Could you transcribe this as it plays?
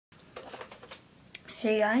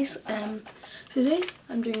Hey guys, today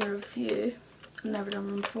I'm doing a review. I've never done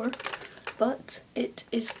one before, but it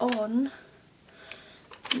is on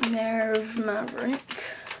Nerf Maverick.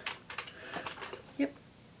 Yep,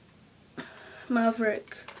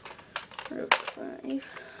 Maverick Rev-6.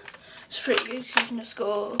 It's pretty good. You can just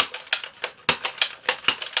go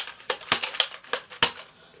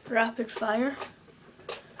rapid fire,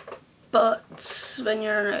 but when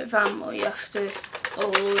you're running out of ammo, you have to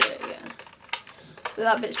load it again. But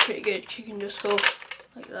that bit's pretty good. You can just go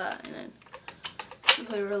like that and then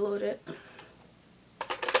quickly reload it.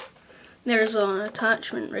 There's an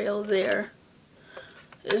attachment rail there.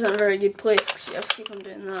 It isn't a very good place because you have to keep on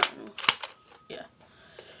doing that. And, yeah.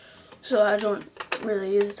 So I don't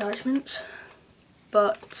really use attachments.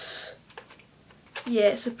 But yeah,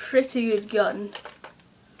 it's a pretty good gun.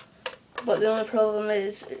 But the only problem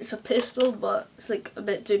is it's a pistol, but it's like a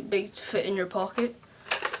bit too big to fit in your pocket.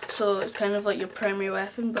 So it's kind of like your primary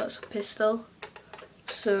weapon, but it's a pistol.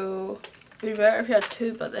 So it'd be better if you had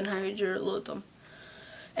two, but then how would you reload them?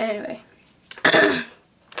 Anyway, it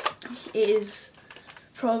is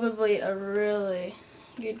probably a really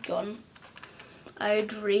good gun.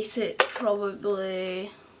 I'd rate it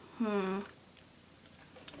probably, on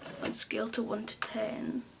a scale to 1 to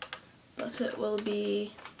 10, but it will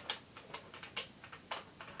be,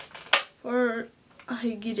 for how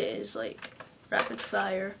good it is, like rapid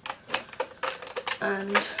fire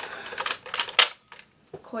and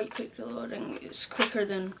quite quick reloading. It's quicker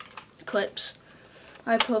than clips.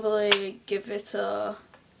 I probably give it a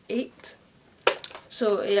 8.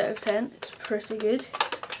 So 8 out of 10. It's pretty good.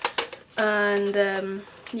 And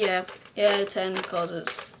yeah, 8 out of 10 because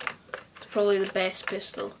it's probably the best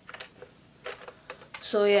pistol.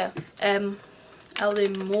 So yeah, I'll do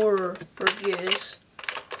more reviews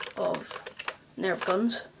of Nerf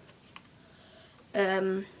guns.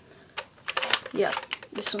 Yeah,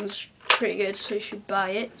 this one's pretty good, so you should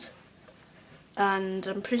buy it. And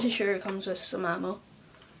I'm pretty sure it comes with some ammo.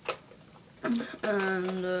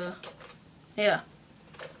 And yeah,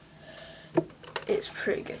 it's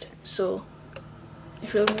pretty good. So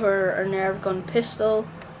if you're looking for a Nerf gun pistol,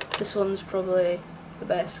 this one's probably the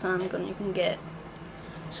best handgun you can get.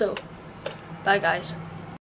 So, bye guys.